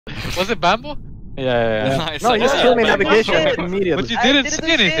Was it Bamboe? Yeah. Nice. No, you killed me navigation Shit. immediately. But you didn't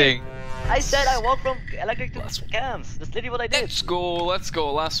say anything. I said I walked from electric to cams. That's literally what I did. Let's go. Let's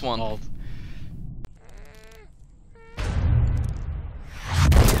go. Last one. Oh.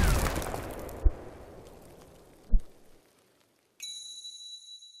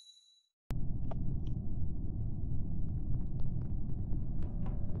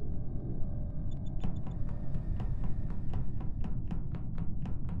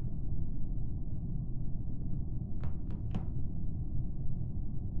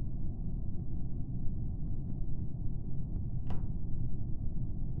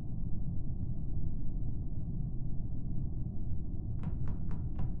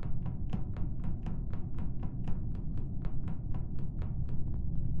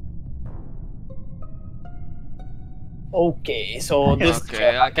 Okay, so this.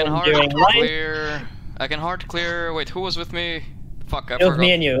 Okay, I can hard doing right. clear. I can hard clear. Wait, who was with me? Fuck, I It was forgot.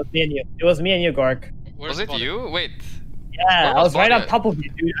 me and you. It was me and you. It was me and you, Gorgc. Where's Was the it body? you? Wait. Yeah, Where I was right body? on top of you,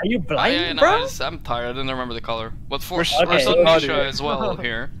 dude. Are you blind, Yeah, no, bro? I'm tired. I didn't remember the color. But for Where's Okay. on body? Nisha as well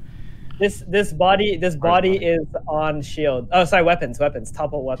here. This body is on shield. Oh, sorry, weapons.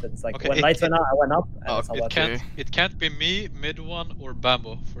 Topple weapons. Like Okay, when it- lights went out, I went up, and Oh, it's a it weapon. It can't be me, mid one, or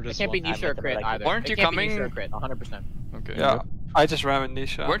Bamboe for It this can't one. be Nisha or Cr1t either. Weren't you It can't be coming? Nisha or Cr1t, 100%. Okay. Yeah, I just ran with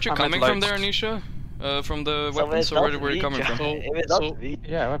Nisha. Weren't you I'm at coming from there, lights. Nisha? From the So weapons, it's or not where were you me, coming from? So- If it's so- not me,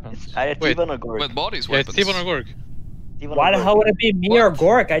 Yeah, weapons. it's either Wait. T1 or Gorgc. With bodies, Yeah, weapons. T1 or Gorgc. T1 Why or the hell would it be me or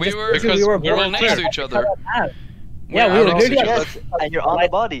Gorgc? I We just were- told you because we were we're all both next to there. each other. Yeah, we We're were next to literally each on other. Yes, and you're on the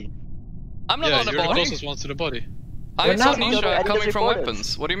body. I'm not Yeah, on the you're the body. closest ones to the body. I We're saw not on the Nisha body. coming from Reported.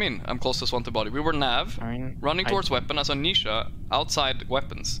 weapons. What do you mean? I'm closest one to body. We were nav, running towards weapon. I saw Nisha outside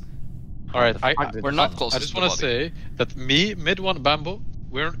weapons. Alright, We're not I closest just to want the to body. say that me, mid one, Bamboe,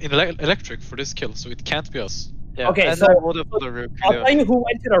 we're in electric for this kill, so it can't be us. Yeah, Okay, and so- I voted for the rook. I'll tell you who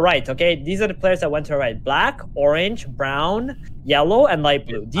went to the right, okay? These are the players that went to the right. Black, orange, brown, yellow, and light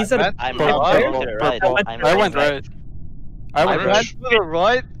blue. These are the I'm Purple, not purple, to the right. purple. I'm I went right. I went Orange. right. To the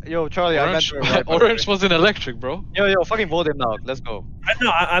right? Yo, Charlie, I went Orange, to the right. by the orange way. was in electric, bro. Yo, fucking vote him now. Let's go.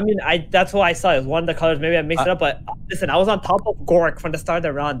 I mean, that's what I saw. It was one of the colors. Maybe I mixed it up, but listen, I was on top of Gorgc from the start of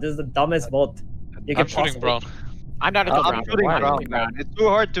the round. This is the dumbest vote you I'm can shooting possibly. brown. I'm not a kill I'm brown. shooting Why? brown, man. It's too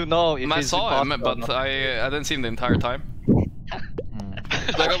hard to know if I he's saw him, imposter or but not. I didn't see him the entire time.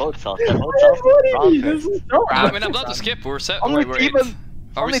 Both soft. What Both soft. do you Brown mean? This first. is so I mean, I'm not to skip. We're set. Only We're Steven, eight.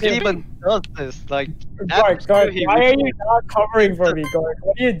 Are we only skipping? Steven does this. Like, Gorgc, why are you not covering for me, Gorgc?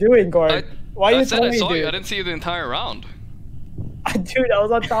 What are you doing, Gorgc? Why are I you said I telling me, saw you. I dude? didn't see you the entire round. Dude, I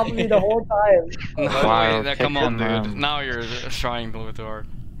was on top of you the whole time. No, Wow, wait, come on, kicking, dude. Now you're trying a little too hard.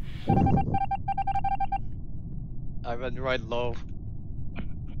 I went right low.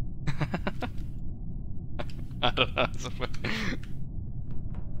 I don't know.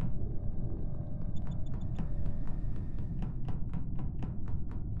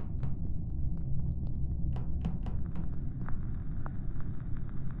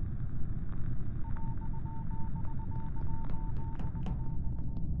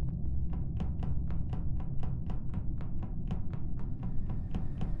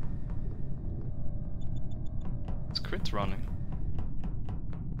 It's Cr1t running.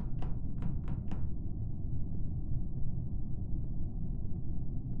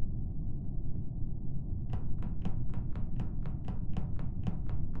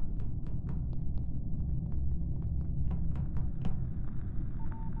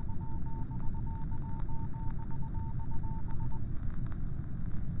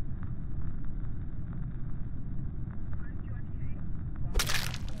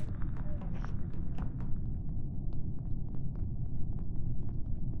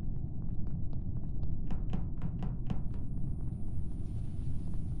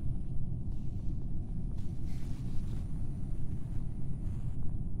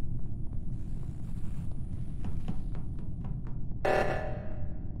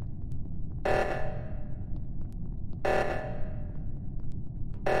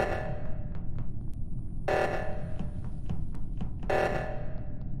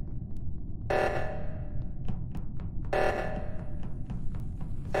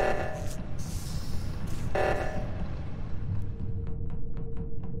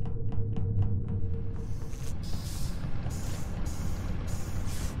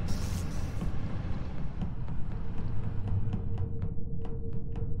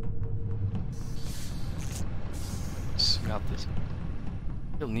 Got this.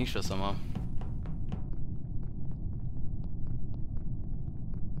 Kill Nisha somehow.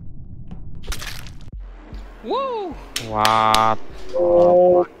 Woo! What?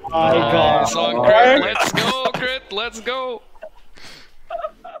 Oh my god. Nice one, Cr1t. Let's go, Cr1t. Let's go.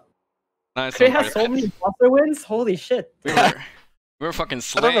 Nice Cray one, has Cray. so many imposter wins. Holy shit. We were fucking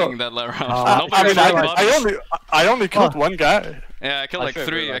I don't know. slaying that round. I Nobody mean, fucking I bodies. only killed one guy. Yeah, I killed I like should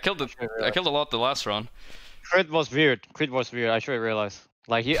 3. realize. I killed a lot the last round. Crit was weird. Crit was weird. I should have realized.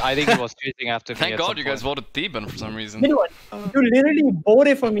 Like I think he was chasing after me. Thank at God some you guys point. voted Theban for some reason. You literally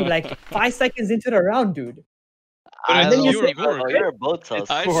voted for me like 5 seconds into the round, dude. But I it's don't you know. your say- Gorgc. Oh, you're both sus.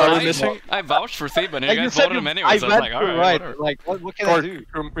 I, Who are we I, missing? I vouched for Theban and Like you guys said voted him anyway, so I was like, alright, whatever. Like what can I do?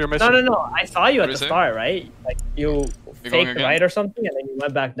 You're missing. No. I saw you What at do the you say? start, right? Like you You're going faked again? right or something, and then you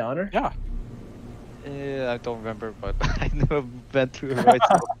went back down. Or? Yeah. I don't remember, but I never went to the right.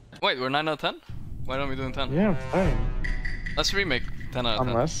 Wait, we're 9 out of 10? Why don't we do 10? Yeah, fine. Let's remake 10 out of 10.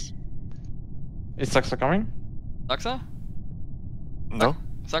 Unless. Is Saksa coming? Saksa? No.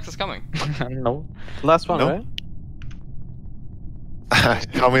 Saksa's coming. No. Last one, No. right?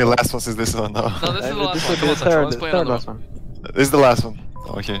 How many last ones is this one now? No, this is the last This one. would Come be on, the Saksa, let's play third another last one. one. This is the last one.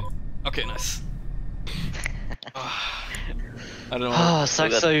 Okay. Okay, nice. I don't know. Ah,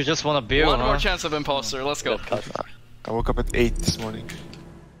 Saksa, you just want a beer, One huh? more chance of imposter, let's go. I woke up at 8 this morning.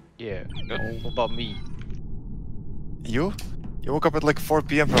 Yeah. Good. What about me? You? You woke up at like 4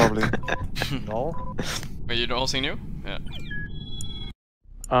 p.m. probably. No. Wait, you're also new? Yeah.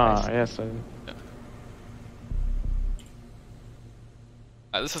 Yes.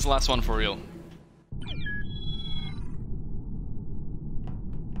 This is the last one for real.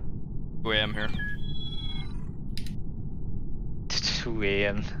 2 AM here. 2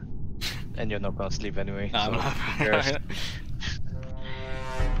 a.m. And you're not gonna sleep anyway. Nah, so I'm who cares? not.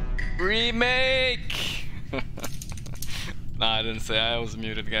 Remake! Nah, I didn't say. I was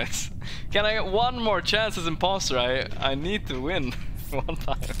muted, guys. Can I get one more chance as imposter? I need to win one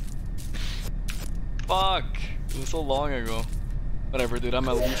time. Fuck! It was so long ago. Whatever, dude. I'm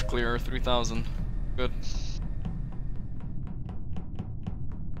a leaf clearer. 3,000. Good.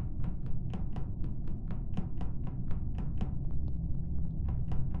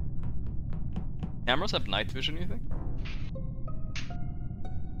 Cameras have night vision, you think?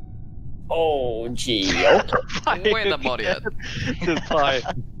 Oh, gee. Okay. Where that body at? Just fine.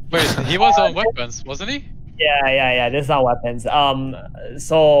 Wait, he was on weapons, wasn't he? Yeah. This is not weapons.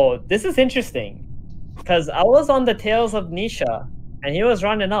 So this is interesting, because I was on the tails of Nisha, and he was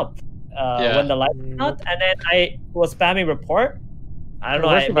running up Yeah. when the light went out, and then I was spamming report. I don't know.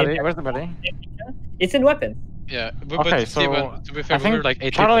 Where's the maybe body? Where's the body? It's in weapons. Yeah, but Okay, Steven, so to be fair, I we were think like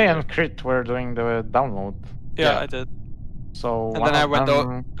 8 Charlie people and Cr1t were doing the download. Yeah, Yeah. I did. So And one then I of went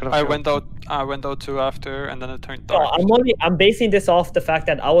them could've I killed. went out too after, and then it turned No, dark. I'm basing this off the fact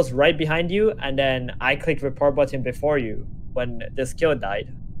that I was right behind you, and then I clicked report button before you when this kill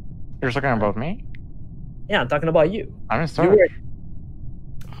died. You're talking about me? Yeah, I'm talking about you. I'm in You storage. were.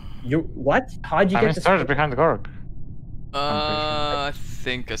 You what? How'd you I'm in get this? storage behind the Gorgc. I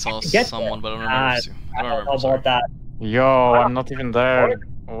think I saw Get someone, but I don't Ah, remember. I I don't don't know remember. Sorry. about that. Yo, I'm not even there.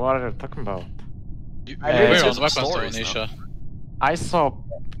 What are you talking about? You, I we really were see on some weapons though, stories now. Nisha. I saw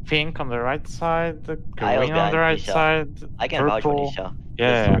pink on the right side, I was green on the behind right Nisha. side, I can vouch for purple. Nisha.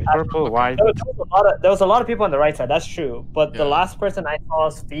 Yeah, Sorry. purple, white. There was a lot of people on the right side. That's true. But the Yeah. last person I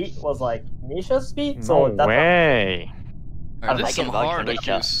saw's feet was like Nisha's feet. So No that's way. Alright, this I is can some vouch for hard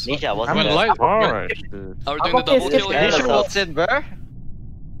Nisha. accuse. Nisha was I'm When in light- storage, dude. Are we I'm doing the okay, double skip kill it. here? Nisha Yeah. was in where?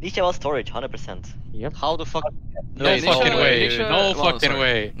 Nisha was storage, 100%. Yep. How the fuck? No Yeah, Nisha- fucking way. Nisha- No well, fucking sorry.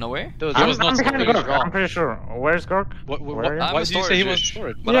 way. No way? Dude, He I'm, was not I'm behind the storage. Gorgc, I'm pretty sure. Where's Gorgc? What, Where what, are you? I'm why in did you say he was storage-ish,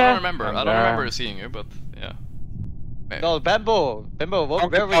 storage? But I Yeah. don't remember. I And, don't remember seeing you, but yeah. No, Bamboe. Bamboe,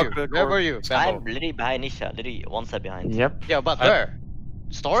 Don't where were talk you? to the Where were Gorgc. you? I'm Bamboe. literally behind Nisha, literally one step behind. Yep. Yeah, but I- where?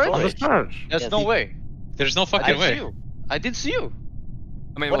 Storage? On the Storage. storage. There's Yeah, no see- way. There's no I fucking didn't see way. you. I didn't see you.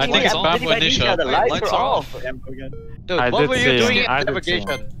 I mean, What what do you think lights it's on? Bamboe and Nisha? The Wait, lights lights were are off. Dude, I what did were you see doing him. in I did see him.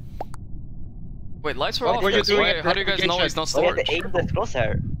 navigation? Wait, lights were What off. were you Yes, doing why- at How do you guys know he's navigation? not Or you have storage? to aim the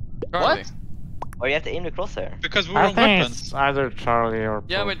crosshair. Charlie. Or you have to aim the crosshair. Because we were I on think weapons. it's either Charlie or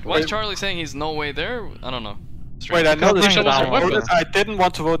Yeah, but purple. why is Charlie saying he's no way there? I don't know. Wait, I know Because this. Nisha was on weapons. I didn't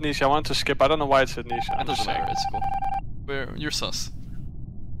want to vote Nisha. I wanted to skip. I don't know why it said Nisha. It doesn't matter. It's cool. You're sus.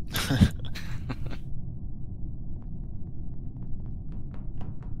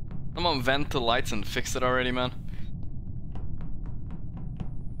 Come on, vent the lights and fix it already, man.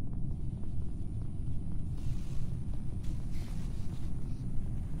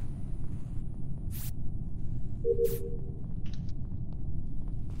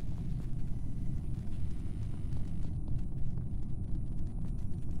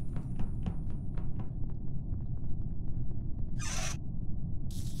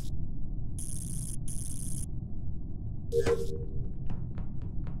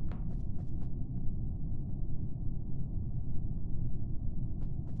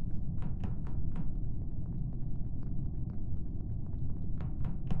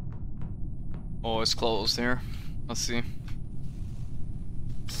 Oh, it's closed here. Let's see.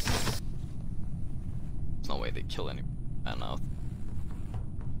 There's no way they kill any man out.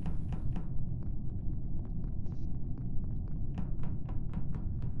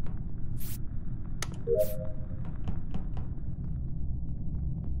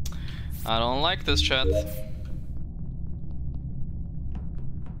 I don't like this chat.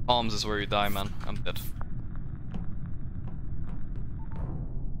 Palms is where you die, man. I'm dead.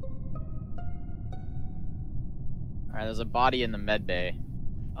 Alright, there's a body in the med bay.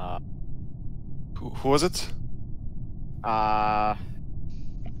 Who was it? I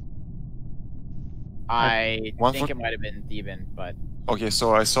One think for- it might have been Theban, but Okay,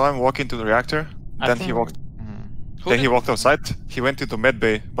 so I saw him walk into the reactor. I Then he think- walked. Who Then he did- walked outside. He went into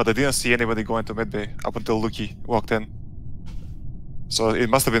medbay, but I didn't see anybody go into medbay up until Luki walked in. So it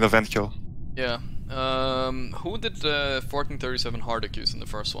must have been a vent kill. Yeah. Who did 1437 hard accuse in the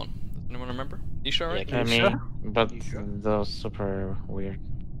first one? Does anyone remember? Nisha, right? Yeah, Me, Nisha? but that was super weird.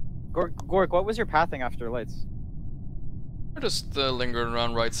 Gorgc, what was your pathing after lights? I just lingered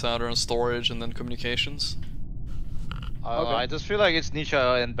around right side around storage and then communications. Okay. I just feel like it's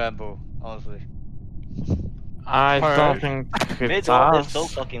Nisha and Bamboe, honestly. I Alright. don't think Mid it's one is us. so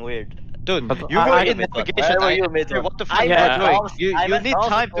fucking weird. Dude, But you I- were I- in Mid one. navigation. Where were you, Mid one? What the fuck I are Yeah. you doing? comms- You I meant need comms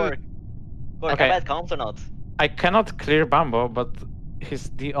time to. Gorgc. Gorgc, Okay. I bad comms or not? I cannot clear Bamboe, but he's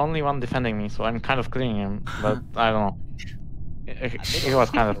the only one defending me, so I'm kind of clearing him. But I don't know. He was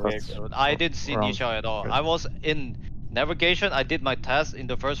kind of Weird. first. I didn't see round. Nisha at all. I was in navigation. I did my task in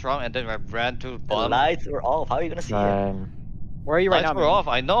the first round, and then I ran to The bottom. lights were off. How are you gonna see it? Where are you right Lights now? were man? off.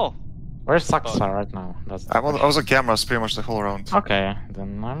 I know. Where's Saksa right now? That's the I was on cameras pretty much the whole round. Okay,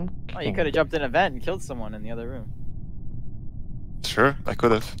 then I'm. Oh, you could have jumped in a vent and killed someone in the other room. Sure, I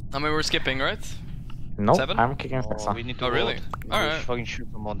could have. I mean, we're skipping, right? Nope, 7? I'm kicking Oh, Saksa. we need to Oh, really? vote. We Alright. should fucking shoot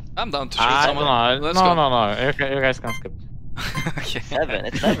someone. I'm down to shoot I don't someone. know. Let's No, go. no. You guys can skip. Okay. 7,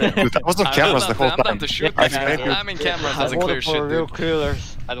 it's 7. Dude, I was on I'm cameras down the to- whole I'm down time. to shoot. I man. think I'm in cameras I as a clear voted for shit, real dude.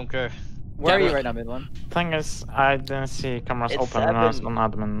 killers. I don't care. Where are you Camera. right now, mid one? Thing is, I didn't see cameras It's open when I was 7.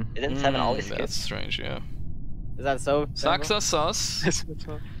 on admin. Isn't 7 always That's skip? strange, yeah. Is that so? Saksa sus.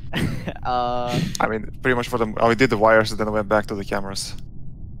 I mean, pretty much for them. I did the wires and then I went back to the cameras.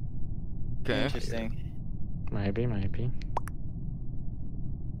 Okay. Interesting. Maybe.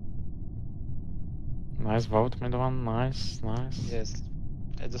 Nice vote, mid one. Nice. Yes.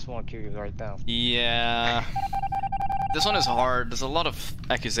 I just want to kill you right now. Yeah. This one is hard. There's a lot of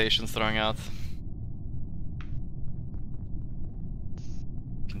accusations throwing out.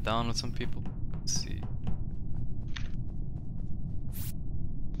 Looking down with some people. Let's see.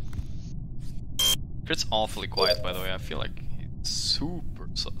 Crit's awfully quiet, by the way. I feel like he's super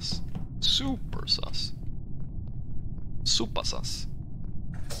sus. Super sus. Super sus.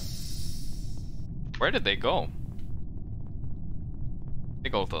 Where did they go? They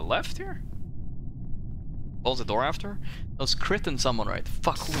go to the left here? Close the door after? That was Cr1t and someone, right?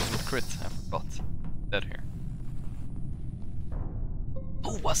 Fuck, who was with Cr1t? I forgot. Dead here.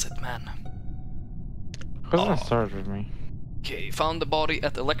 Who was it, man? Who's in Oh. storage with me? Okay, found the body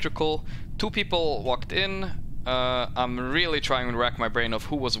at electrical. 2 people walked in. I'm really trying to rack my brain of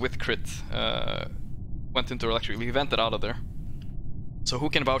who was with Cr1t. Went into electrical. We vented out of there. So who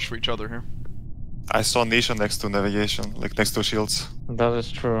can vouch for each other here? I saw Nisha next to navigation, like next to shields. That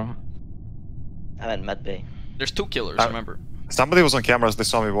is true. I'm in med bay. There's 2 killers, remember? Somebody was on cameras, they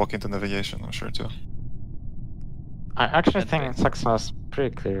saw me walk into navigation, I'm sure too. I actually Medbay. think Saksa is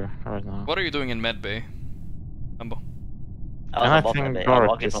pretty clear right now. What are you doing in medbay? Bamboe? I was And I above think med bay. Gorgc I'm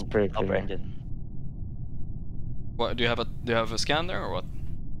walking is from pretty upper clear. engine. What do you have a scan there or what?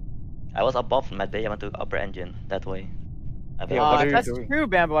 I was above med bay. I went to upper engine that way. I think Yeah, what are If you that's doing? true,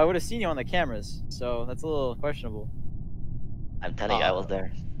 Bamboe, I would have seen you on the cameras, so that's a little questionable. I'm telling you, I was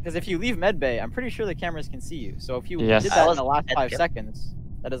there. Because if you leave medbay, I'm pretty sure the cameras can see you. So if you Yes. did I that in was the last at 5 Cap- seconds,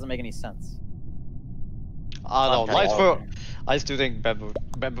 that doesn't make any sense. I don't know. Okay. Lights were. I still think Bamboe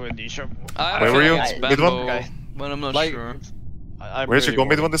and Nisha. I have Where a were feeling you? it's Mid one? Bamboe, Okay. but I'm not Like- sure. I'm Where did you really go mid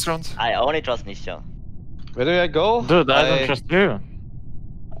worried. one this round? I only trust Nisha. Where did I go? Dude, I don't trust you.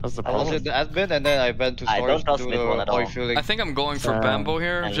 That's the I was problem. in the admin and then I went to I don't storage to trust do mid one the at all. oil filling. I think I'm going for Um, Bamboe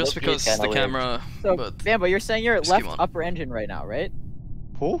here, and just Luki because kinda the weird. camera. So But Bamboe, you're saying you're at Risky left one. upper engine right now, right?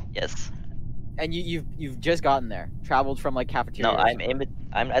 Who? Yes. And you've just gotten there, traveled from like cafeteria. No, or I'm something.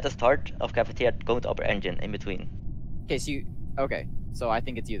 I'm at the start of cafeteria going to upper engine in between. Okay, so you okay? So I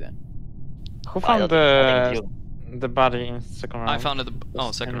think it's you then. Who I found don't think it's you. the body in second round? I found it. Oh,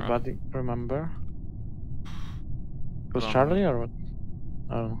 Does second round. Anybody remember? Was Don't Charlie or what?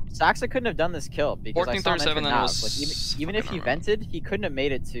 I don't know. Saksa couldn't have done this kill because I saw him enter 1437 and nav. was Like even if he fucking around. vented, he couldn't have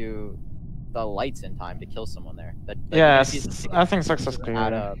made it to the lights in time to kill someone there. That, Yes, I think Saksa's add clear.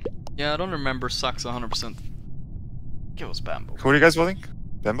 up. Yeah, I don't remember Saksa 100%. It was Bamboe. Who are you guys voting?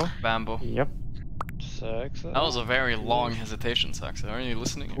 Bamboe? Bamboe. Yep. Saksa. That was a very long hesitation, Saksa. Are you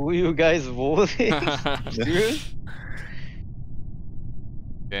listening? Who you guys voting? Serious?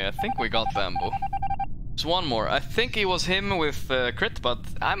 Okay, I think we got Bamboe. There's one more. I think it was him with Cr1t, but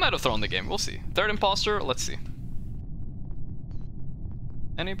I might have thrown the game. We'll see. Third imposter, let's see.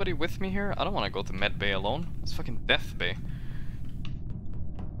 Anybody with me here? I don't want to go to Med Bay alone. It's fucking Death Bay.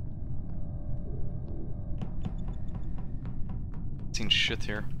 Seen shit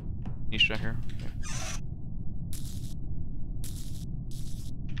here. Nisha here.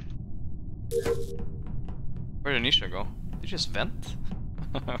 Where did Nisha go? Did he just vent?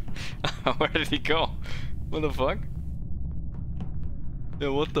 Where did he go? What the fuck? Yeah,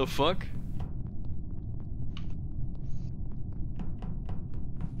 what the fuck?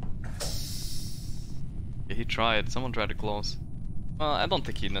 Yeah, he tried. Someone tried to close. Well, I don't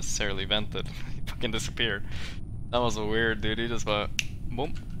think he necessarily vented. He fucking disappeared. That was a weird, dude. He just went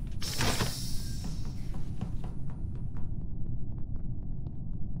boom.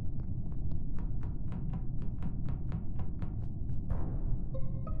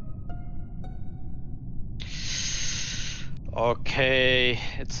 Okay,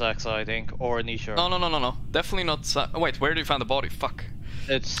 it's Saksa, I think, or Nisha. No. Definitely not. Wait, where did you find the body? Fuck.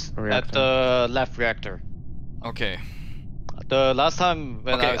 It's Reactor. at the left reactor. Okay. The last time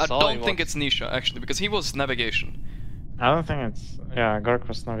when Okay, I I saw don't it think was... it's Nisha actually, because he was navigation. I don't think it's. Yeah, Gorgc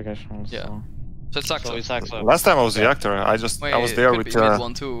was navigation also. Yeah. So it's Saksa. So it's Saksa. Last time I was reactor. I was Wait, there it could with be mid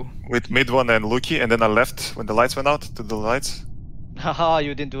one too. mid one and Luki, and then I left when the lights went out to do the lights. Haha,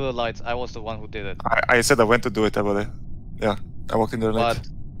 you didn't do the lights. I was the one who did it. I said I went to do it, but yeah, I walked in there late. But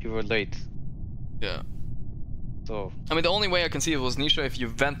you were late. Yeah. So I mean, the only way I can see it was Nisha if you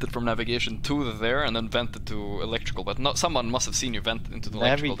vented from navigation to there and then vented to electrical, but not someone must have seen you vent into the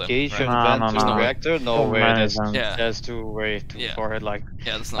electrical navigation then, right? vent No, to no, the no. reactor? No Oh, way. man, Yeah. That's way too Yeah. far ahead. Like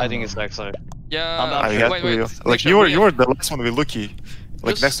Yeah, that's not. I think it's Saksa. Yeah. I'm I had wait, to, wait. like Nisha, you were the last one with Luki,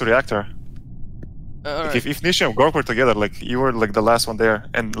 like Just- next to reactor. Like Alright. if Nisha and Gorgc were together, like you were like the last one there,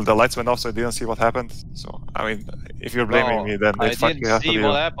 and the lights went off, so I didn't see what happened. So I mean, if you're blaming No, me, then I it fucking didn't has to see be what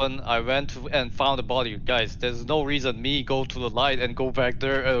you. happened. I went to and found the body. Guys, there's no reason me go to the light and go back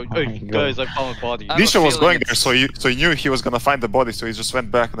there. Hey, my God. guys, I found a body. I have a Nisha was feeling going there, it's- so he knew he was gonna find the body, so he just went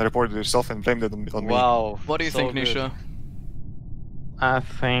back and reported himself and blamed it on me. Wow. What do you so think, good. Nisha? I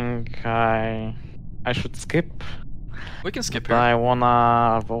think I should skip. We can skip But here. I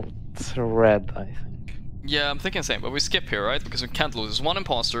wanna vote red, I think. Yeah, I'm thinking the same, but we skip here, right? Because we can't lose. There's one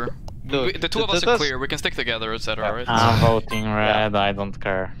imposter. Look, The two of us are that's- clear. We can stick together, etc. Yeah. Right? I'm voting red, I don't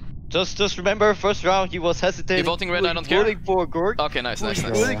care. Just remember, first round he was hesitating. You voting red, Who I are don't you care? voting for, Gorgc? Okay, nice, Who are nice, you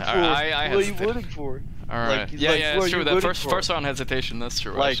nice. voting Alright, for? I Who are you hesitated. voting for? Alright. Like, Yeah, like, yeah, who are it's true. you That voting first for? first round hesitation. That's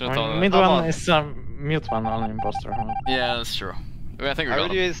true. I Like, shouldn't have thought of Mid that. Come one on. is mute one on imposter. Huh? Yeah, that's true. I think we I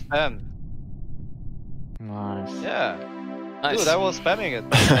got already him. spam. Nice. Yeah. Nice. Dude, I was spamming it.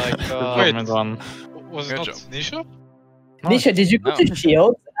 Like, Good job, Wait. mid one. Was Good it not job. Nisha? No. Nisha, did you go No. to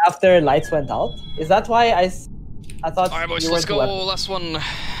shield after lights went out? Is that why I thought Alright, boys, you let's went go. to weapons? Last one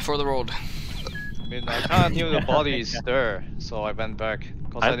for the road. I mean, I can't knew the body is there, so I went back.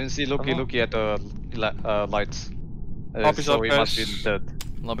 Because I didn't see Luki at the lights. Lobby's So up, he must be guys. dead.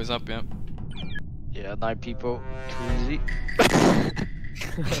 Lobby's up, yeah. Yeah, 9 people. Too easy.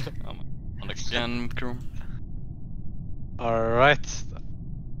 On again, crew. Alright.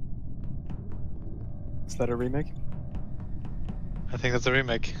 Is that a remake? I think that's a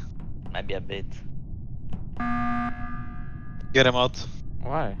remake. Might be a bit. Get him out.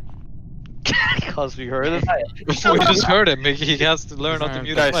 Why? Because we heard it. We just heard him. He has to learn how to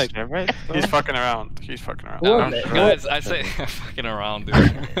mute his Guys, mic. He's fucking around. He's fucking around. Who Um, was it? guys, I say fucking around, dude.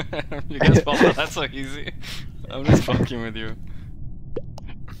 You guys follow? That's so easy. I'm just fucking with you.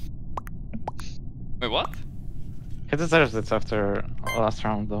 Wait, what? He deserves it after last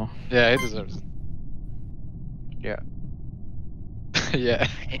round though. Yeah, he deserves it. Yeah. Yeah.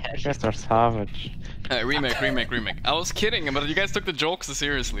 You guys are savage. Remake. I was kidding, but you guys took the jokes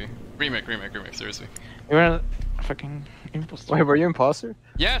seriously. Remake, seriously. You're a fucking imposter. Wait, were you imposter?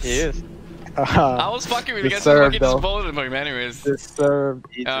 Yes! He is. I was fucking with you guys, Deserved, fucking though. just voted him anyways. Disturbed.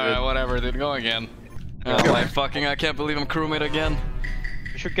 Alright, whatever, dude, go again. Oh my fucking, I can't believe I'm crewmate again.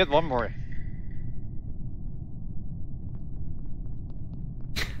 We should get one more.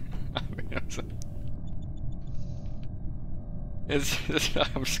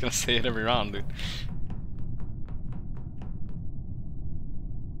 I'm just gonna say it every round, dude.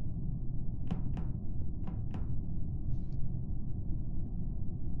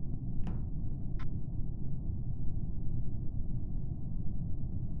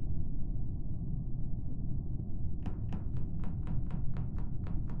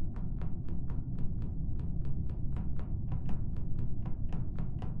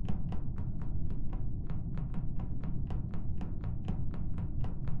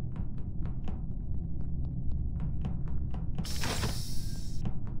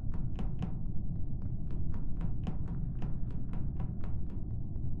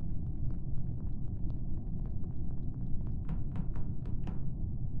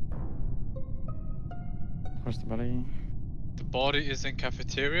 Where's the body? The body is in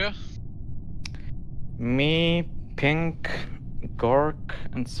cafeteria. Me, Pink, Gorgc,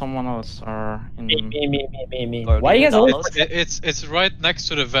 and someone else are in. Me. Gorgc, Why you guys always? It's right next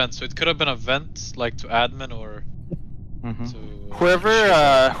to the vent, so it could have been a vent like to admin or Mhm. to.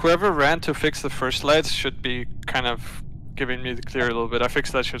 Whoever ran to fix the first lights should be kind of giving me the clear a little bit. I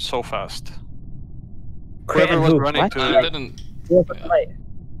fixed that shit so fast. Whoever was running What? to I didn't.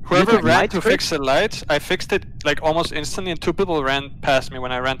 whoever did ran lights to fix? fix the lights, I fixed it like almost instantly, and 2 people ran past me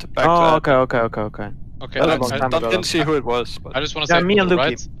when I ran to back Oh, to okay. Okay, That was a I long time ago, didn't see who it was, but I just want to Yeah, say me on and the Luki.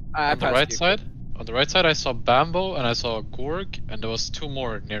 right, I on the passed right you. side. On the right side, I saw Bamboe and I saw Gorgc, and there was 2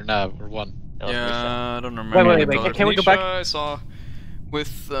 more near Nav or 1. That was Nisha. Yeah, I don't remember. wait, the color. can we go back? Nisha I saw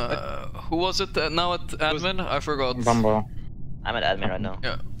with who was it now at admin? I forgot. Bamboe. I'm an admin right now.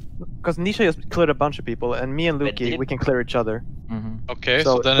 Yeah. Because Nisha just cleared a bunch of people, and me and Wait, Luki, did- we can clear each other. Mhm. Okay,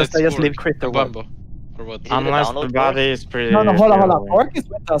 So so then does it's they just leave Gorgc Crit or and what? Bamboe, or what? Did you Unless the download body Gorgc? is pretty. No, hold on. clear. Gorgc is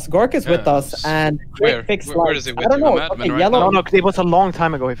with us. Gorgc is with us, Yes. and Where? fixed Where lights. is he I with don't you? know. I'm admin Okay, right yellow. now. No, it was a long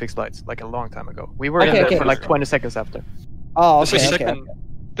time ago he fixed lights. Like a long time ago. We were in Okay, there okay. for like 20 seconds after. Oh, this is okay. second.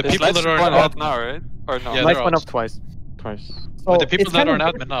 The His people lights that are went in out admin, now, right? Or no? Yeah, Lights they're went out. up twice. Twice. So but the people it's that are in kind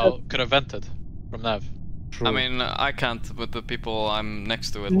of admin weird now could have vented from Nav. True. I mean, I can't with the people I'm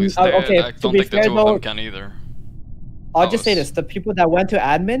next to at Mm, least. okay, I to don't be think the fair 2 of them though- can either. I'll just say was- this: the people that went to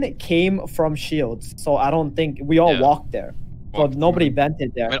admin came from Shields, so I don't think we all Yeah. walked there. So Walked. nobody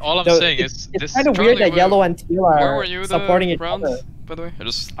vented there. I mean, all I'm So saying it's, is it's this. kind of Charlie, weird that where- Yellow and Teal Where are were you supporting the each round, other. by the way? I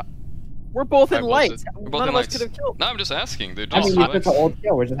just. We're both I in was lights. We're both None in of us lights. could have killed. No, I'm just asking, dude. I mean, Just we lights. took the old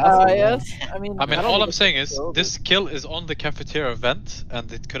kill. We're just asking. Yes. I mean, I don't all think I'm it's saying is over. this kill is on the cafeteria vent, and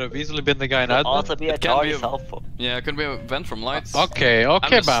it could have easily been the guy in Could admin. also be a It can Charlie be a- self. Yeah, it could be a vent from lights. Okay,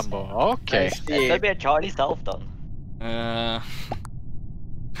 just- Bamboe. Okay. It could be a Charlie self done.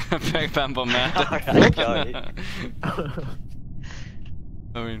 Big Bamboe mad. Alright, Charlie.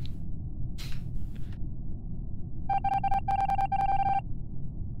 I mean.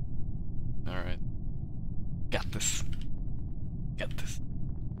 Alright. Got this. Got this.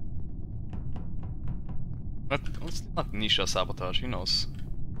 But let's not Nisha sabotage, he knows.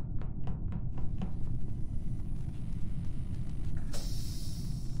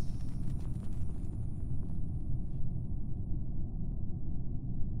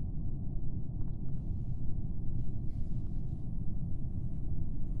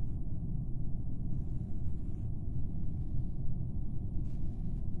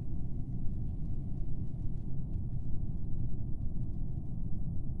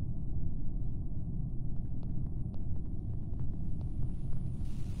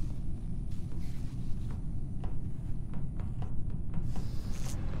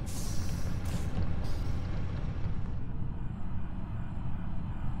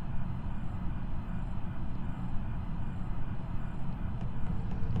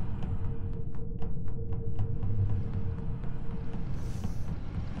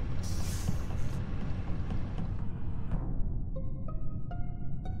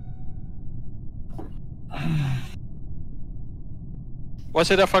 Was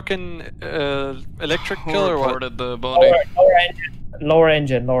it a fucking electric Who kill or what? reported the body? Lower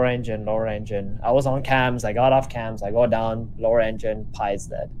engine. I was on cams. I got off cams. I go down. Lower engine. Pie's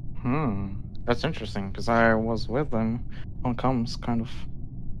dead. That's interesting because I was with them on comms, kind of.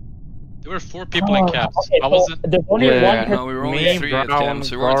 There were 4 people in camps. Okay, I wasn't. there's only Yeah. one. No, we were only Me, 3 at Brown, camps,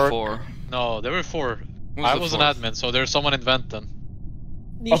 we weren't Gorgc. 4. No, there were 4. Who's I the was an 4th? admin, so there's someone in vent then.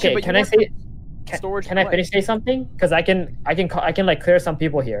 Nisha, Okay, but can you I weren't say? storage Can I play. finish say something? Because I can like clear some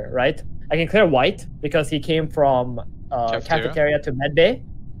people here, right? I can clear White because he came from cafeteria to medbay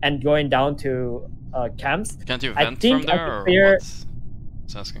and going down to camps. Can't you I vent think from I there could or clear- what?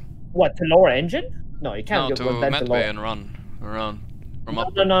 Just asking. What, to lower engine? No, you can't No, go to vent to lower. medbay and run around from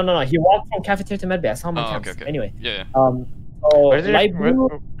up. No. He walked from cafeteria to medbay. I saw him in Oh, camps. okay. Anyway, Yeah. so Where did, light you, blue.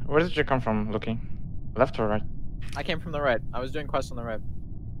 where did you come from, Luki? Left or right? I came from the right. I was doing quests on the right.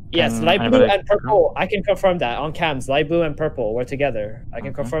 Yes, Can light blue anybody and purple. I can confirm that on cams. Light blue and purple were together. I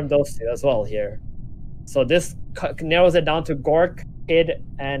can confirm those 2 as well here. So this narrows it down to Gorgc, Kid,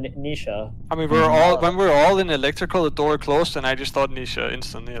 and Nisha. I mean, when we were all in electrical, the door closed, and I just thought Nisha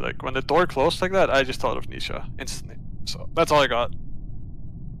instantly. Like when the door closed like that, I just thought of Nisha instantly. So that's all I got.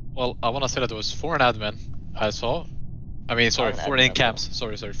 Well, I want to say that there was 4 in admin. I saw. I mean, sorry, 4 in admin. camps.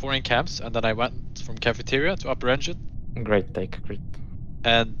 Sorry, 4 in camps, and then I went from cafeteria to upper engine. Great take, great.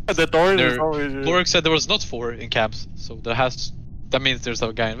 And The door is there, always. Gorgc said there was not 4 in camps, so that means there's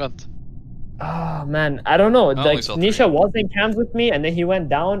a guy in vent. Oh man, I don't know. only Like saw Nisha 3. was in cams with me, and then he went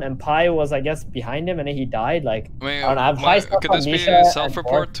down, and Pi was, I guess, behind him, and then he died. Like I mean, I don't know, I have high stuff could on this be Nisha a and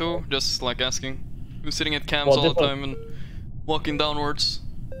self-report Gorgc. too? Just like asking. He was sitting at cams Well, all the this was- time and walking downwards.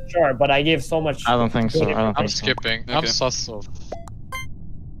 Sure, but I gave so much. I don't think so. I don't I'm think so. skipping. I'm Okay. sus of.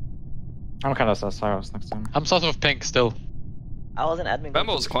 I'm kind of sus. I was next to him. I'm sus of pink still. I was an admin.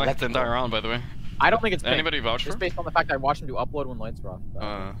 Bamboe was quiet the entire round, by the way. I don't think it's pink. Anybody vouch for? Just based on the fact I watched him do upload when lights were off.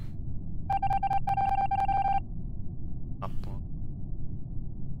 Upload.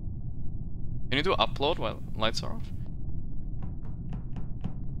 Can you do upload while lights are off?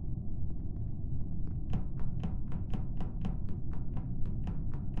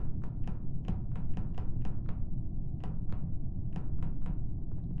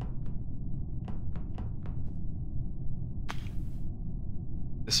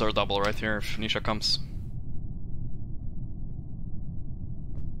 This is our double right here if Nisha comes.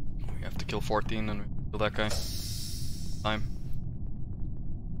 We have to kill 14 and we kill that guy. Time.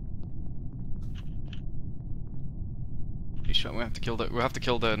 Nisha, we have to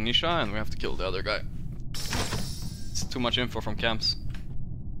kill the Nisha and we have to kill the other guy. It's too much info from camps.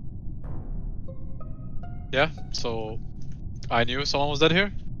 Yeah, so I knew someone was dead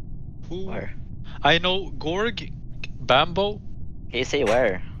here. Who? Where? I know Gorgc, Bamboe Can you say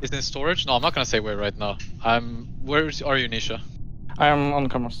where? is in storage. No, I'm not gonna say where right now. Where are you, Nisha? I am on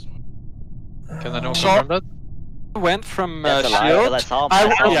cameras. Can I know So- confirm that? Went from That's a lie, shield. but I saw him. I-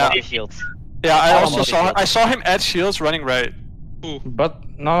 I saw him yeah. on the shields. Yeah, I Oh, also okay. saw. I saw him at shields running right. But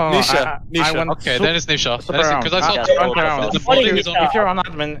no, Nisha, I Nisha. went Okay, then it's Nisha. super Because I round. saw Yeah, two. so- round. The so- body Funny is on. Nisha. If you're on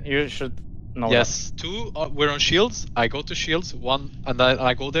admin, you should know Yes, two were on shields. I go to shields, one, and then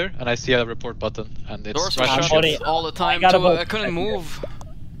I go there and I see a report button, and it's Doors were right on shut shields. all the time got too. about- I couldn't move.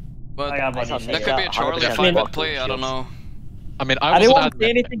 But I got I saw money. that could be a Charlie 100% 5 walked play, through I don't shields. know. I mean, I I didn't was want to say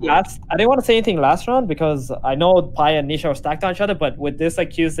anything last. I didn't want to say anything last round because I know Pi and Nisha were stacked on each other. But with this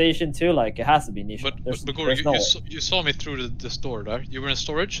accusation too, like it has to be Nisha. But There's Gorgc, no way. you saw me through the store, right? You were in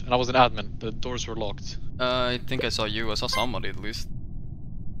storage, and I was an admin. The doors were locked. I think I saw you. I saw somebody at least.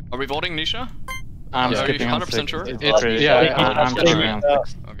 Are we voting Nisha? I'm Are you skipping on 100% sure? six. It's- Pretty- yeah, I'm pretty skipping sure. on Uh,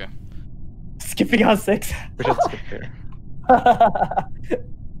 6. Okay. Skipping on 6. We should skip here.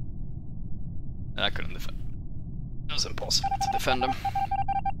 I couldn't defend. It was impossible to defend them.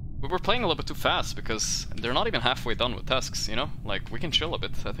 We were playing a little bit too fast because they're not even halfway done with tasks, you know? Like, we can chill a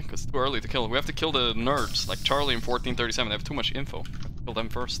bit. I think it's too early to kill. We have to kill the nerds, like Charlie and 1437. They have too much info. We have to kill them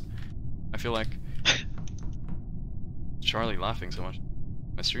first. I feel like. Charlie laughing so much.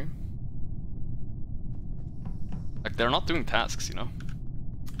 My stream? Like, they're not doing tasks, you know?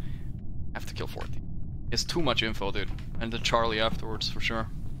 I have to kill 14. He has too much info, dude. And the Charlie afterwards, for sure.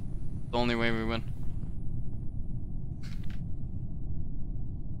 The only way we win.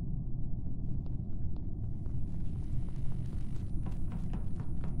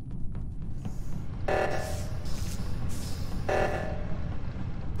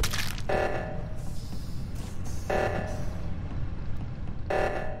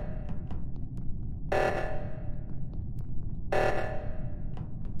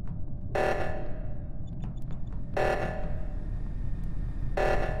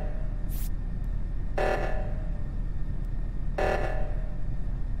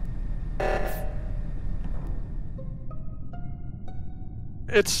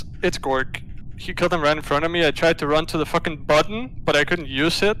 It's Gorgc. He killed him right in front of me. I tried to run to the fucking button, but I couldn't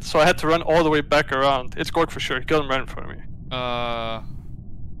use it, so I had to run all the way back around. It's Gorgc for sure. He killed him right in front of me.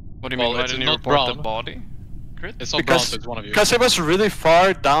 What do you Well, mean? Why it's didn't you not report the brown. body? Crit? It's not brown, so it's one of you. Because it was really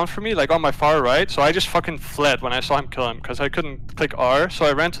far down for me, like on my far right, so I just fucking fled when I saw him kill him, because I couldn't click R, so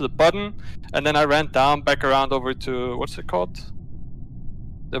I ran to the button, and then I ran down, back around over to, what's it called?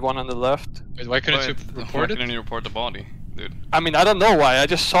 The one on the left. Wait, why couldn't you Why report couldn't it? you report the body, dude? I mean, I don't know why, I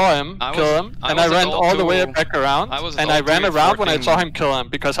just saw him I kill was- him, I and I was at ran all the way O2. back around, I was at and I O2 ran at around when I 14. saw him kill him,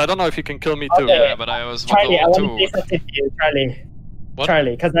 because I don't know if he can kill me too. Okay. Yeah, but I was Charlie, I want to too. say something to you, Charlie. What?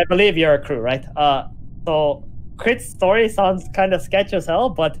 Charlie, because I believe you're a crew, right? So Cr1t's story sounds kind of sketch as hell,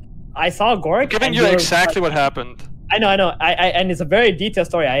 but I saw Gorgc. Giving and you were- exactly what happened. I know. And it's a very detailed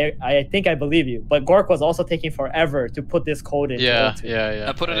story. I think I believe you. But Gorgc was also taking forever to put this code in. Yeah, O2. yeah.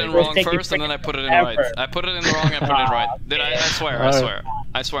 I put it in It was wrong taking first, and then I put it in forever. right. I put it in wrong, and put it in right. Did I swear, I swear.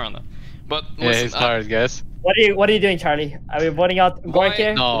 I swear on that. But Yeah, listen, he's tired, guys. What are you doing, Charlie? Are we voting out Why- Gorgc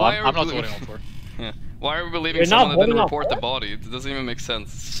here? No, Why I'm are not we- voting on for. yeah. Why are we believing You're not someone that didn't voting on report the for? body? It doesn't even make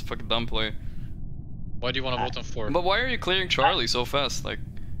sense. It's just a fucking dumb play. Why do you want to vote on 4? But why are you clearing Charlie so fast? Like,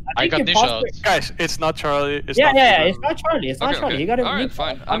 I think got Impostor- Nisha. Guys, it's not Charlie. It's Yeah, not it's not Charlie. It's not okay, Charlie. okay. You gotta. All right, you-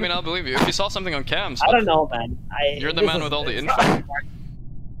 fine. I mean, I'll believe you. If you saw something on cams, I don't know, man. You're the this man is- with all the it's info. not-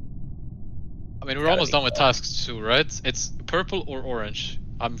 I mean, we're almost done with tasks too, right? It's purple or orange.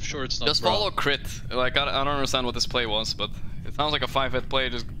 I'm sure it's not just brown. follow Cr1t. Like, I don't understand what this play was, but it sounds like a 5-hit play.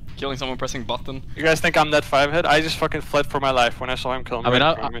 Just killing someone pressing button. You guys think I'm that 5-head? I just fucking fled for my life when I saw him kill me. I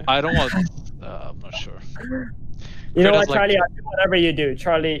mean, I don't want. I'm not sure. You know Cr1t what, is like- Charlie? I'll do whatever you do.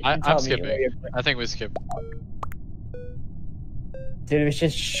 Charlie, you I'm tell me. skipping. I think we skip. Dude, we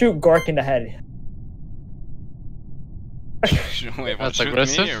should shoot Gorgc in the head. Wait, what, That's shoot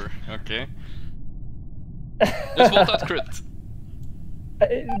aggressive. me or... Okay. Just vote out Cr1t.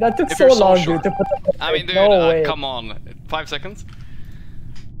 That took If so you're so long, sure. dude, to put the. I mean, dude, no way. come on. 5 seconds?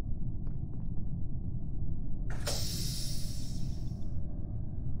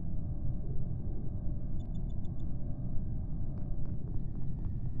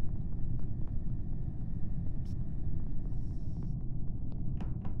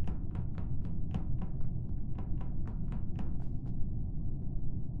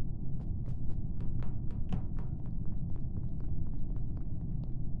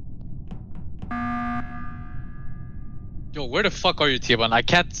 Yo, where the fuck are you, T1? I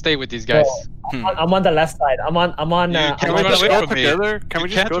can't stay with these guys. I'm on the left side. I'm on. You Can Don't we run just away go from me. together? Can we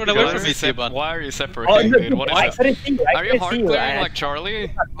You just can't go run away together? from me, T1. Why are you Oh, separating, no, dude? What I is couldn't see you. Are you hard clearing like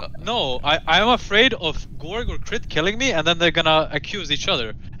Charlie? No, I'm afraid of Gorgc or Cr1t killing me, and then they're gonna accuse each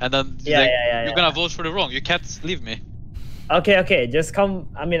other, and then you're gonna vote for the wrong. You can't leave me. Okay, just come.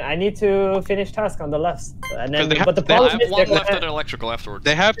 I mean, I need to finish task on the left, and then. Because But the they I problem have is one they're left at gonna, electrical afterwards.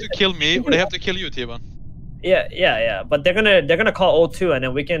 They have to kill me, or they have to kill you, T1. yeah. But they're gonna call O2, and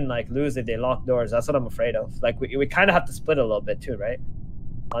then we can like lose if they lock doors. That's what I'm afraid of. Like we kind of have to split a little bit too, right?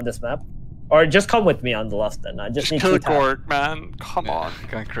 On this map, or just come with me on the left. Then I just need kill two tasks. Gorgc, man. Come on.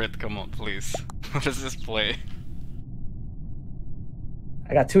 Cr1t, come on, please. What does this play?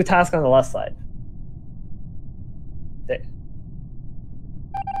 I got 2 tasks on the left side. They-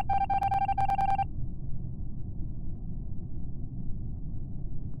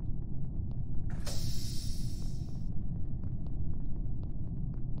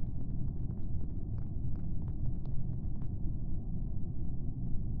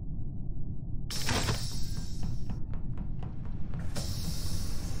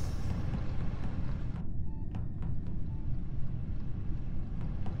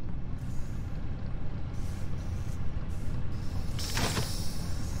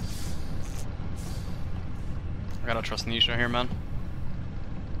 I gotta trust Nisha here, man.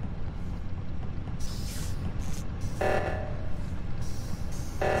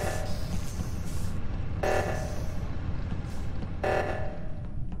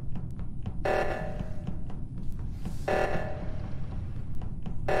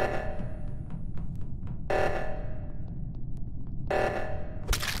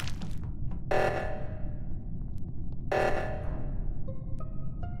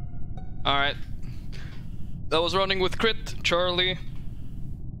 Alright. That was running with Cr1t, Charlie,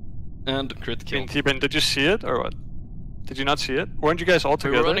 and Cr1t killed. T-Ben, did you see it or what? Did you not see it? Weren't you guys all We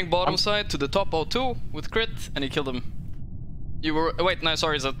together? were running bottom side to the top O2 with Cr1t, and he killed him. You were wait, no,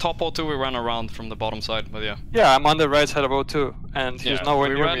 sorry, it's the top O2 we ran around from the bottom side, but yeah. Yeah, I'm on the right side of O2, and he's Yeah, nowhere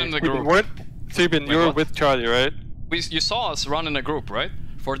we near ran me. in the T-Ben, group. T-Ben, you Wait, were what? with Charlie, right? You saw us run in a group, right?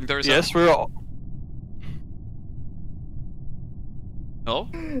 1437. Yes, we were all... No?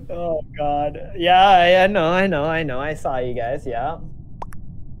 Oh God. Yeah, I know. I saw you guys. Yeah.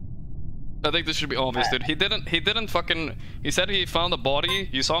 I think this should be obvious, dude. He didn't fucking. He said he found a body.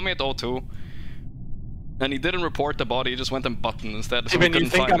 You saw me at O2, and he didn't report the body. He just went and buttoned instead, so we T-Ben,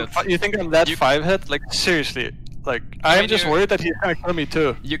 couldn't find it. you think I'm that You- 5-head? Like, seriously. Like, I'm mean, just you- worried that he's gonna kill me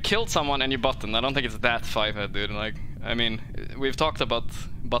too. You killed someone and you buttoned. I don't think it's that 5-head, dude. Like, I mean, we've talked about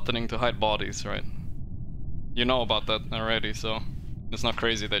buttoning to hide bodies, right? You know about that already, so it's not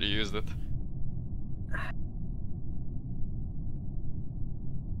crazy that you used it.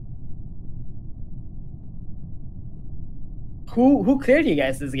 Who cleared you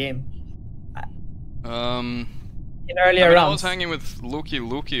guys this game in earlier I mean, I rounds? was hanging with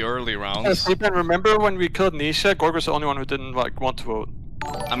Luki early rounds. T-Ben, remember when we killed Nisha? Gorgc was the only one who didn't like want to vote.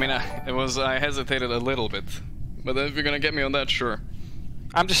 I mean, I hesitated a little bit, but if you're gonna get me on that, sure.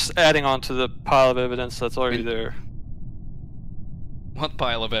 I'm just adding on to the pile of evidence that's already there. What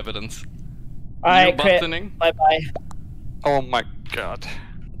pile of evidence? All You right, buttoning? Bye bye. Oh my god.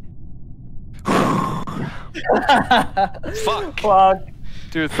 Fuck! Fuck.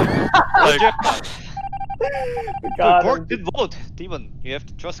 Dude, like, God. Gorgc did vote. Demon, you have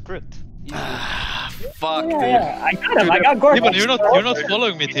to trust Cr1t. Fuck, dude. Yeah, I got him. I got Gorgc. T1, you're not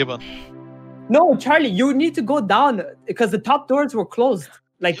following me, T1. No, Charlie, you need to go down because the top doors were closed.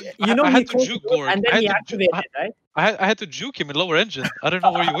 Like you know, I he had to closed juke the door Gorgc. and I then he had to activated it, right? I had to juke him in lower engine. I don't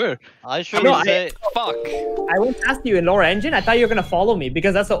know where you were. I should No, say Fuck. I went past you in lower engine. I thought you were gonna follow me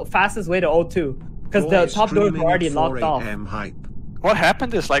because that's the fastest way to O2. Because the top doors were already locked off. Hype. what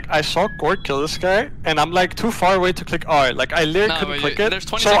happened is like I saw Gorgc kill this guy, and I'm like too far away to click R. Like I literally couldn't click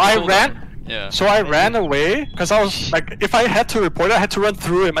it. So I ran. Yeah. So I ran away because I was like, if I had to report it, I had to run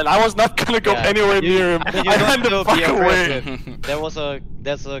through him, and I was not gonna go anywhere near him. I ran the fuck away.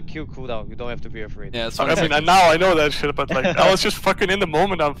 There's a Q cooldown. You don't have to be afraid. Yeah, I mean, and now I know that shit, but like, I was just fucking in the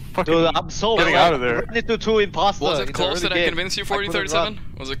moment. I'm fucking I'm so getting out of there. Run into 2 imposters. Was it close that I convinced you 40-37?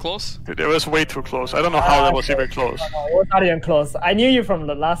 Was it close? Dude, it was way too close. I don't know how that was even close. No, it was not even close. I knew you from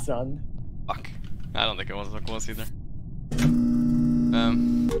the last round. Fuck. I don't think it was so close either.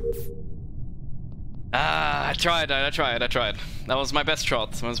 I tried. That was my best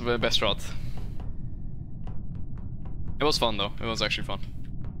shot. It was fun though. It was actually fun.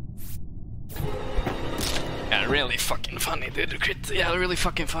 Yeah, really fucking funny, dude. Crit. Yeah, really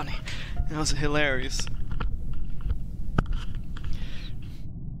fucking funny. It was hilarious.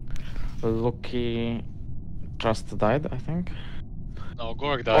 Luki just died, I think. No,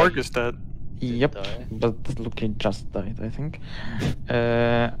 Gorgc died. Gorgc is dead. Yep, but Luki just died, I think.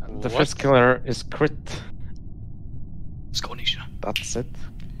 The first killer is Cr1t. Let's go, Nisha. That's it.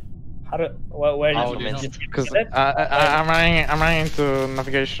 Where did you know? Because I'm running into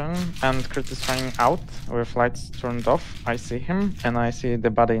navigation, and Cr1t is running out with lights turned off. I see him, and I see the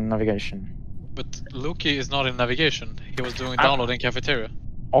body in navigation. But Luki is not in navigation. He was doing download in cafeteria.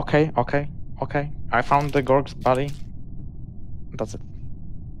 Okay. I found the Gorgc's body. That's it.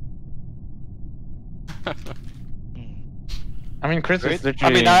 I mean, Cr1t is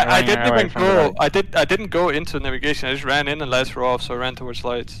literally. I mean, I didn't away even from go. the light. I didn't go into navigation. I just ran in and lights were off, so I ran towards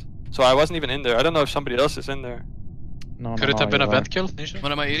lights. So I wasn't even in there. I don't know if somebody else is in there. No, Could it have been a vent kill, Nisha?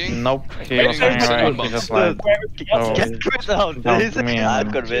 What am I eating? Nope. He was running away. He just lied. So, Get Cr1t out. down to me I'm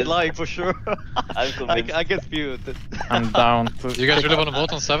and convinced. Lying for sure. I'm convinced. I get spewed. I'm down to. You guys really want to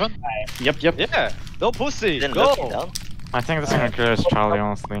vote on 7? Yep. Yeah. No pussy. Then Go. Luki down. I think the second killer is Charlie,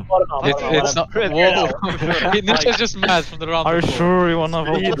 honestly. It's not. Whoa! Nisha's just mad from the round. Are you before. sure you wanna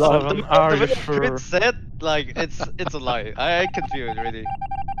vote for 7? Are you sure? Cr1t said like it's a lie. I can feel it really.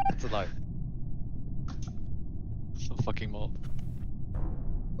 It's a lie. So fucking mob.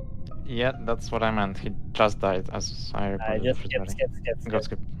 Yeah, that's what I meant. He just died, as I reported. Just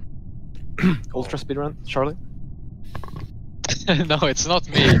skip. Ultra speedrun, Charlie? No, it's not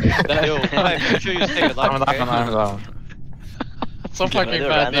me. Yo, make sure you stay alive. I'm down. So fucking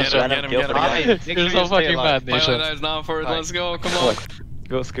bad, Get Nisha. You're so fucking bad, Nisha. Pieliedie down for it. Let's go. Come on.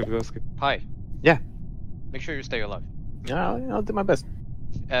 Go skip. Hi. Yeah. Make sure you stay alive. Yeah, I'll do my best.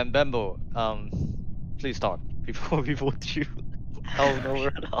 And Bamboe, please talk before we vote you. Oh no,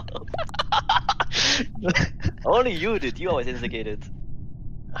 only you did. You always instigated.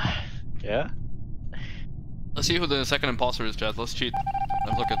 Yeah. Let's see who the second imposter is, chat. Let's cheat.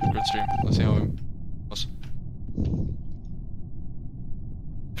 Let's look at the Cr1t stream. Let's see how he was.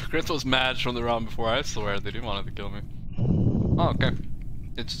 Cr1t was mad from the round before. I swear they didn't want to kill me. Oh, okay.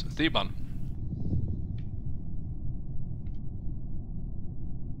 It's Theban.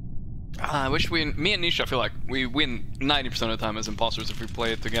 I wish me and Nisha feel like we win 90% of the time as imposters if we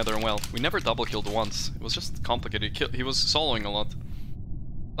play it together and well. We never double killed once. It was just complicated. He was soloing a lot.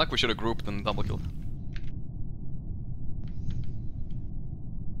 Like we should have grouped and double killed.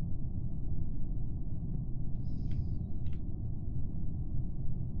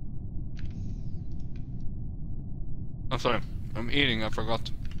 I'm sorry. I'm eating, I forgot.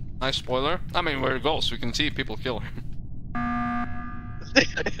 Nice spoiler. I mean, where it goes, we can see people kill him.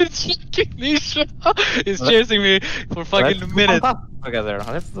 It's fucking Nisha. He's chasing me for fucking a minute. Together.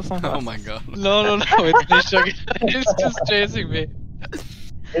 Let's do something. Oh my god. No, it's Nisha. He's just chasing me.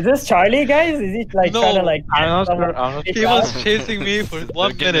 Is this Charlie, guys? Is he like trying to like? I'm not sure. He was chasing me for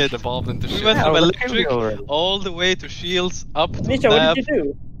 1 minute. Evolved into We shit. went from Yeah, electric already. all the way to shields, up to Nisha, lab. what did you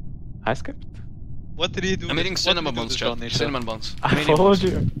do? I skipped. What did he do? I'm eating What cinnamon did he buns, do chat. this round, Nisha? Cinnamon buns. I followed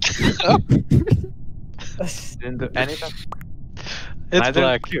you. Didn't do anything. It's Neither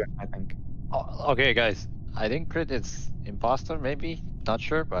black. did you, I think. Oh, okay, guys. I think Cr1t is imposter, maybe. Not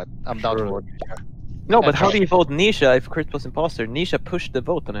sure, but I'm down to work. No, but how do you vote Nisha if Cr1t was imposter? Nisha pushed the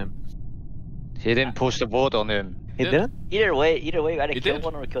vote on him. He didn't push the vote on him. He Yeah. didn't? Either way, either He kill did.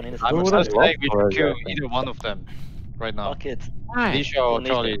 one or kill an innocent. I'm Who just would've saying we voted should for kill it? either one of them right now. Fuck it. Nisha or Nisha.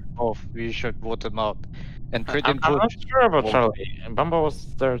 Charlie, both. We should vote them out. And Cr1t I'm didn't not push. sure about Charlie. Bamboe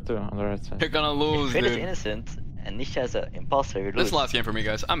was there too, on the right side. You're gonna lose, Cr1t is dude. innocent, and Nisha is an imposter. You This lose. is the last game for me,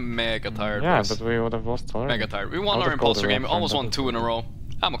 guys. I'm mega tired. Yeah, boys. but we would have lost already. Mega tired. We won I'll our just go imposter the game. right Almost friend, won 2 in a row.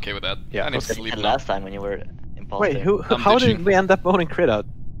 I'm okay with that. Yeah. I need to That's sleep the now. last time when you were imposter. Wait, I'm how ditching. did we end up voting Cr1t out?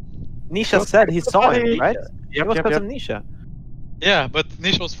 Nisha said he saw him, right? It was because of Nisha. Yeah, but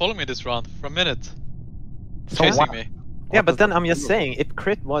Nisha was following me this round for a minute. So Chasing what? me. Yeah, but then I'm just saying, if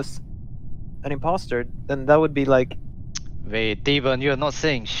Cr1t was an imposter, then that would be like. Wait, Devon, you're not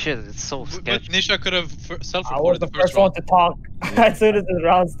saying shit. It's so But sketchy. Nisha could have I was self-reported the the first first one round. to talk as soon as the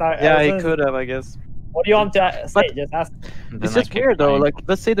round started. Yeah, he could have, I guess. What do you want to say? Just ask. It's just weird though. Like,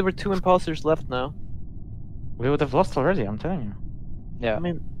 let's say there were 2 imposters left now. We would have lost already, I'm telling you. Yeah. I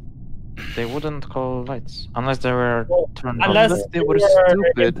mean, They wouldn't call lights unless they were turned unless on. unless they were you're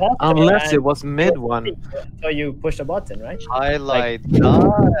stupid. imposter Unless and- it was mid one. So you push the button, right? Highlight Surely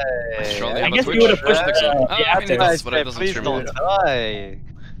die. I have a guess Twitch. you would have pushed I think so. the I mean, after. it does, but it doesn't Please stream don't it. die.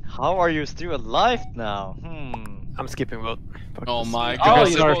 How are you still alive now? I'm skipping vote. Fuck Oh this. my Oh, god,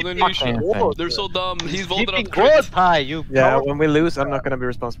 you they are voted fucking Nisha. insane. They're so dumb. He's voted Keeping up good, Cr1t. Ty. You Yeah, when we lose, I'm not gonna be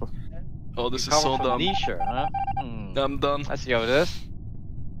responsible. Oh, this is come so from dumb. Nisha, huh? I'm done. I see how it is.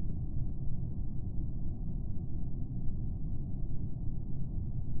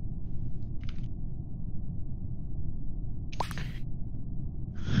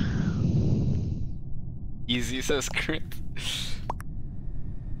 Easy, says Cr1t.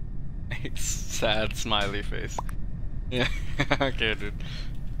 It's sad smiley face. Yeah, okay, dude.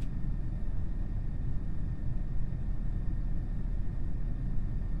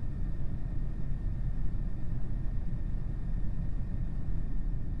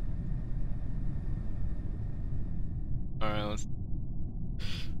 Alright, let's...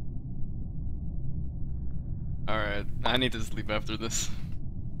 Alright, I need to sleep after this.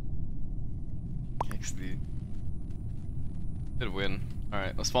 XD. Did win.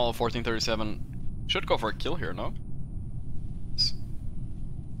 Alright, let's follow 1437. Should go for a kill here, no?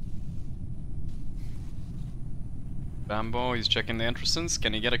 Bamboe, he's checking the entrances.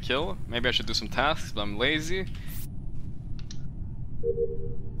 Can he get a kill? Maybe I should do some tasks, but I'm lazy.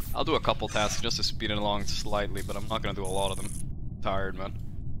 I'll do a couple tasks just to speed it along slightly, but I'm not gonna do a lot of them. I'm tired, man.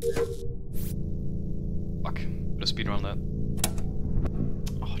 Fuck. Better speed around that.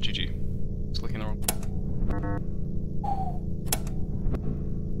 Oh, GG. It's clicking the wrong.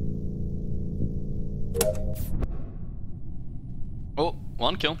 Oh,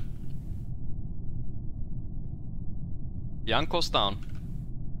 1 kill. Yanko's down.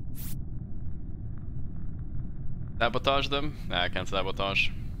 Sabotage them? Nah, I can't sabotage.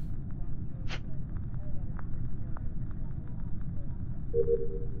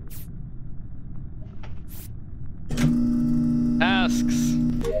 Tasks!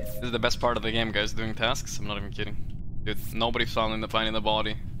 This is the best part of the game, guys, doing tasks. I'm not even kidding. Dude, nobody finding the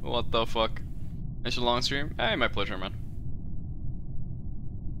body. What the fuck? Mission long stream? Hey, my pleasure, man.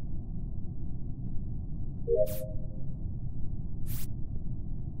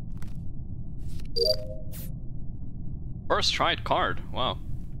 First tried card, wow.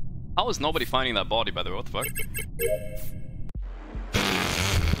 How is nobody finding that body, by the way? What the fuck?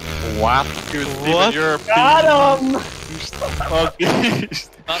 What? Dude, What? you're a Got him! beast. Not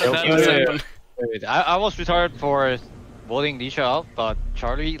a bad happen. Wait, I was retarded for voting Nisha out, but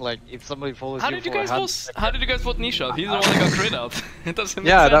Charlie, like, if somebody follows How you did you for a guys hand- vote? How did you guys vote Nisha? He's the one that got Cr1t out. It doesn't make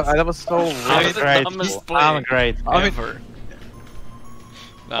Yeah, sense. that was so That was weird. the dumbest play I'm great. ever.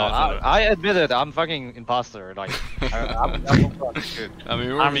 Nah, I admit it, I'm fucking imposter. Like, I'm good. I mean,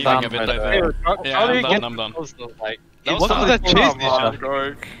 we were I'm memeing done a bit, with I that. think. Yeah, I'm done. Like, That was what fun. was that chase, Come on, Nisha?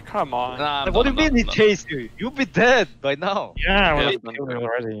 Gorgc. Come on. Nah, I'm What do you done, mean he I'm done. chased you? You'd be dead by now. Yeah, Yeah. we're killed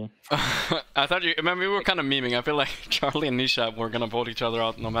already. I thought you. I mean, we were kind of memeing. I feel like Charlie and Nisha were gonna vote each other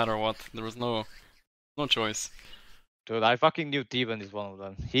out no matter what. There was no choice. Dude, I fucking knew Devon is one of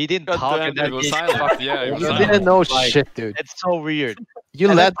them. He didn't God talk damn, in He that was game. silent. Yeah, he was You silent. didn't know Like, shit, dude. It's so weird. You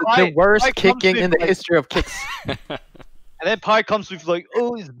And led then the worst Pi comes kicking with, in the like- history of kicks. And then Pi comes with like,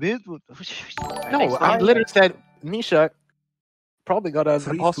 oh, it's mid. No, I literally said Nisha probably got an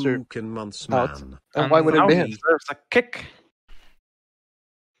Three imposter fucking months, out. man. And why would it now be he him? deserves a kick.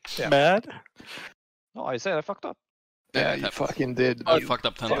 Mad? No, I said I fucked up. Yeah, you fucking did. I fucked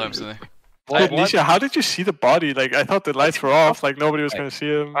up 10 times today. Dude, Nisha, how did you see the body? Like, I thought the lights were off, like nobody was gonna see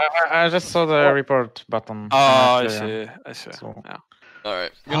him. I just saw the report button. Oh, I Yeah. see. I see. So- Yeah.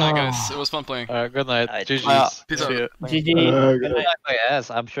 Alright, good night, guys. It was fun playing. Good night. Alright, GG's. Peace See out. ya. GG. Good night, my ass.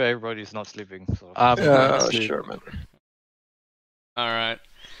 I'm sure everybody's not sleeping. So. Yeah, sure, man. Alright.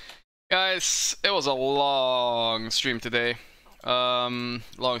 Guys, it was a long stream today. Long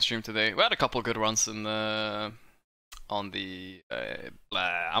stream today. We had a couple good runs in the on the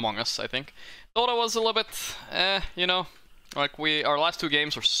Among Us, I think. Dota was a little bit, you know, like our last 2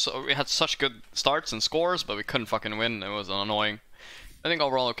 games were we had such good starts and scores, but we couldn't fucking win. It was annoying. I think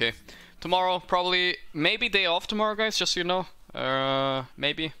overall okay. Tomorrow, probably, maybe day off tomorrow, guys, just so you know.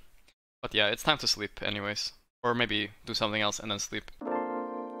 Maybe. But yeah, it's time to sleep anyways. Or maybe do something else and then sleep.